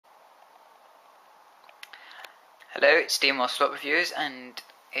Hello, it's Dean Slot Reviews, and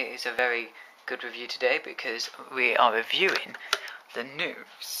it is a very good review today because we are reviewing the new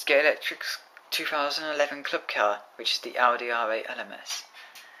Scalextric 2011 club car, which is the Audi R8 LMS.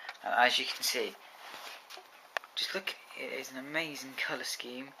 And as you can see, just look, it is an amazing colour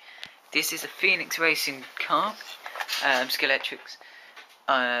scheme. This is a Phoenix Racing car. Scalextric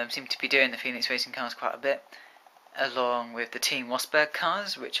seem to be doing the Phoenix Racing cars quite a bit, along with the Team Rosberg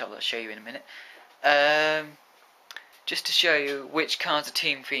cars, which I'll show you in a minute. Just to show you which cars are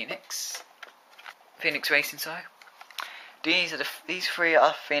Team Phoenix Racing, sorry. These three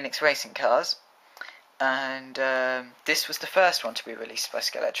are Phoenix Racing cars, and this was the first one to be released by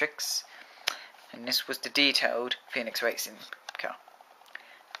Scalextric, and this was the detailed Phoenix Racing car.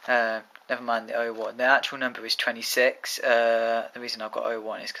 Never mind the 01. The actual number is 26. The reason I've got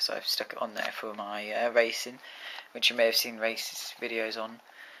 01 is because I've stuck it on there for my racing, which you may have seen races videos on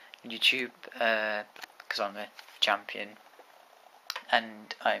YouTube, because I'm a champion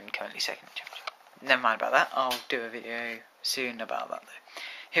and I'm currently second champion. Never mind about that, I'll do a video soon about that though.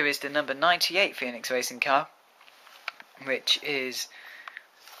 Here is the number 98 Phoenix Racing car, which is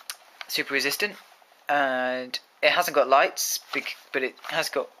super resistant, and it hasn't got lights, but it's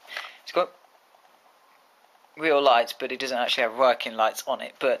got real lights, but it doesn't actually have working lights on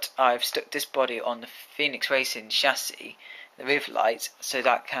it. But I've stuck this body on the Phoenix Racing chassis, the rear lights, so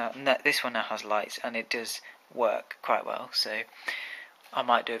this one now has lights, and it does work quite well. So I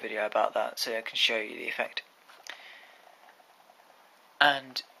might do a video about that so I can show you the effect.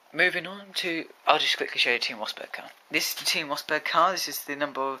 And moving on to, I'll just quickly show you the Team Rosberg car. This is the Team Rosberg car. This is the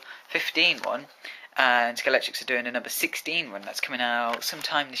number 15 one, and Scalextric are doing the number 16 one that's coming out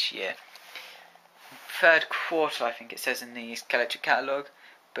sometime this year. Third quarter, I think it says in the Scalextric catalogue,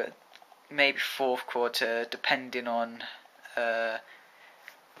 but maybe fourth quarter, depending on,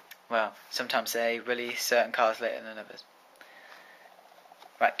 well, sometimes they release certain cars later than others.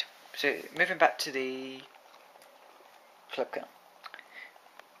 Right, so moving back to the club car.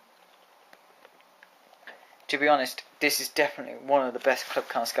 To be honest, this is definitely one of the best club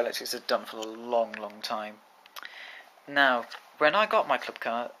cars Scalextric have done for a long, long time. Now, when I got my club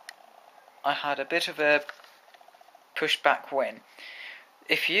car, I had a bit of a push-back win.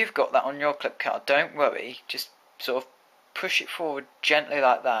 If you've got that on your club car, don't worry, just sort of push it forward gently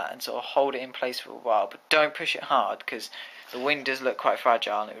like that and sort of hold it in place for a while, but don't push it hard because the wing does look quite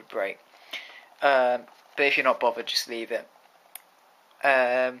fragile and it would break. But if you're not bothered, just leave it.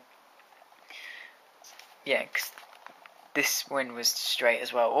 Yeah, because this wing was straight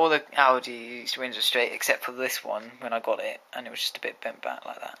as well. All the Audi wings were straight except for this one when I got it, and it was just a bit bent back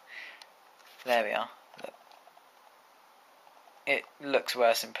like that. There we are. Look. It looks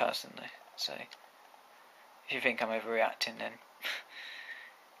worse in person though, so if you think I'm overreacting, then.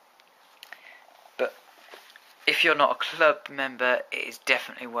 But if you're not a club member, it is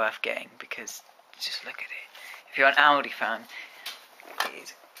definitely worth getting, because just look at it. If you're an Audi fan, it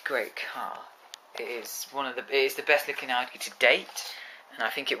is a great car. It is the best looking Audi to date, and I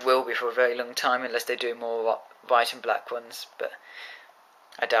think it will be for a very long time unless they do more white and black ones, but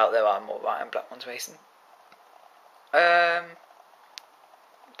I doubt there are more white and black ones racing.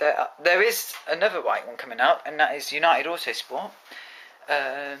 There is another white one coming out, and that is United Autosport.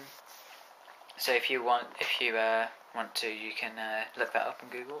 So if you want to, you can look that up on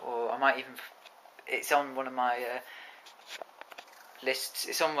Google, or I might even. It's on one of my lists.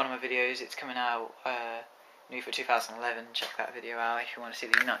 It's on one of my videos. It's coming out new for 2011. Check that video out if you want to see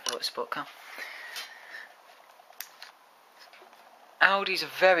the United Autosport car. Audis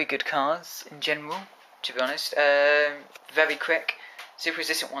are very good cars in general, to be honest. Very quick. Super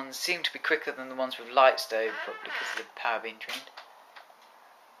resistant ones seem to be quicker than the ones with lights though, probably because of the power being trained.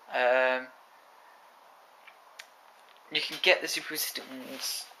 You can get the super resistant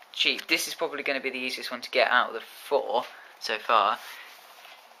ones cheap. This is probably going to be the easiest one to get out of the four so far.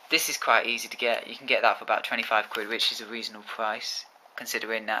 This is quite easy to get. You can get that for about 25 quid, which is a reasonable price,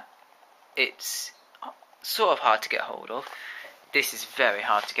 considering that it's sort of hard to get hold of. This is very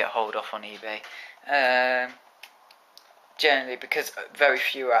hard to get hold of on eBay. Generally because very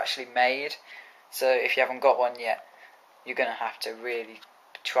few are actually made, so if you haven't got one yet, you're going to have to really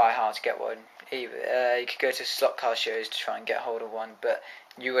try hard to get one. You could go to slot car shows to try and get hold of one, but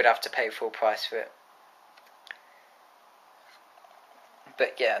you would have to pay full price for it.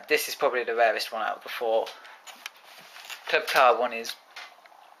 But yeah, this is probably the rarest one out of the four. Club car one is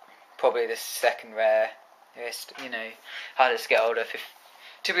probably the second rarest, hardest to get hold of.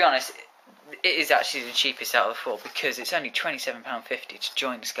 To be honest, it is actually the cheapest out of the four, because it's only £27.50 to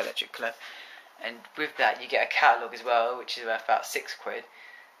join the Scalextric Club, and with that you get a catalogue as well, which is worth about £6.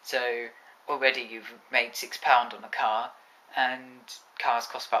 So already you've made £6 on a car, and cars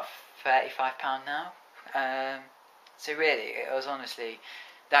cost about £35 now. So really, it was honestly,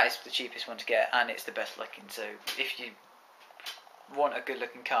 that is the cheapest one to get, and it's the best looking. So if you want a good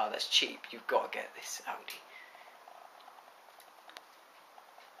looking car that's cheap, you've got to get this Audi.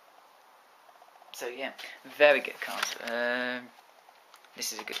 So yeah, very good cars.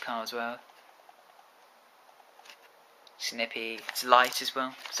 This is a good car as well. Snippy, it's light as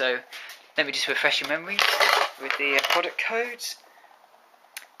well. So let me just refresh your memory with the product codes.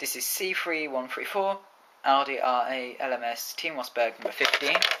 This is C3134, Audi R8 LMS Team Mossberg number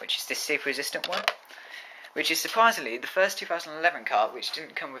 15, which is this seep resistant one, which is surprisingly the first 2011 car which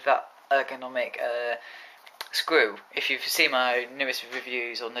didn't come with that ergonomic screw. If you've seen my newest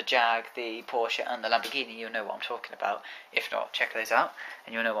reviews on the Jag, the Porsche and the Lamborghini, you'll know what I'm talking about. If not, check those out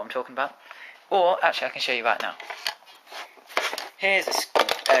and you'll know what I'm talking about. Or actually, I can show you right now. Here's a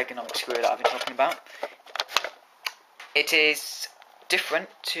ergonomic screw that I've been talking about. It is different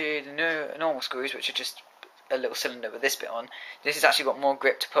to the normal screws, which are just a little cylinder with this bit on. This has actually got more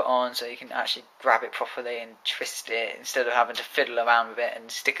grip to put on, so you can actually grab it properly and twist it instead of having to fiddle around with it and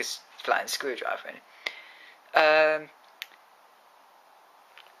stick a flattened screwdriver in.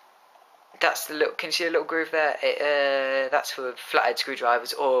 That's the little. Can you see a little groove there? That's for flathead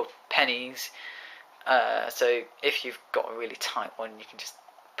screwdrivers or pennies. So if you've got a really tight one, you can just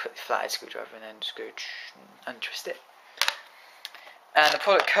put the flathead screwdriver in and screw and twist it. And the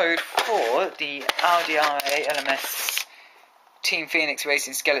product code for the Audi R8 LMS Team Phoenix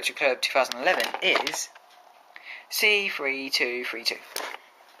Racing Scalextric Club 2011 is C3232,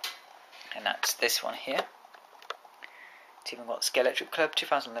 and that's this one here. It's even got Scalextric Club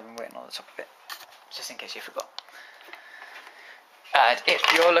 2011 written on the top of it, just in case you forgot. And if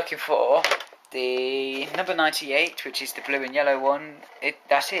you're looking for the number 98, which is the blue and yellow one,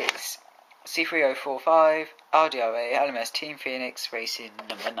 that is C3045 Audi R8 LMS Team Phoenix Racing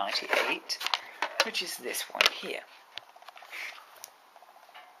number 98, which is this one here.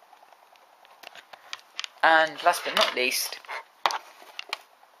 And last but not least,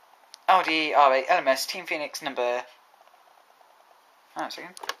 Audi R8 LMS Team Phoenix number... Oh, a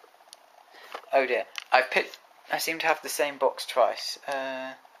second. Oh dear, I seem to have the same box twice.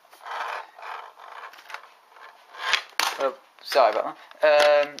 Well, sorry about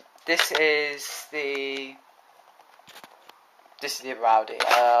that. This is the Audi.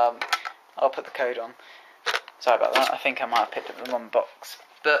 I'll put the code on. Sorry about that. I think I might have picked up the wrong box.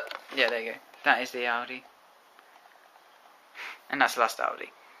 But yeah, there you go. That is the Audi, and that's the last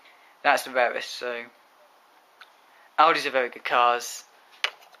Audi. That's the rarest. So Audis are very good cars.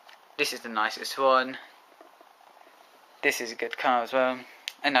 This is the nicest one. This is a good car as well,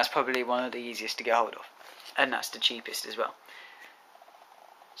 and that's probably one of the easiest to get hold of, and that's the cheapest as well.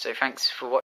 So thanks for watching.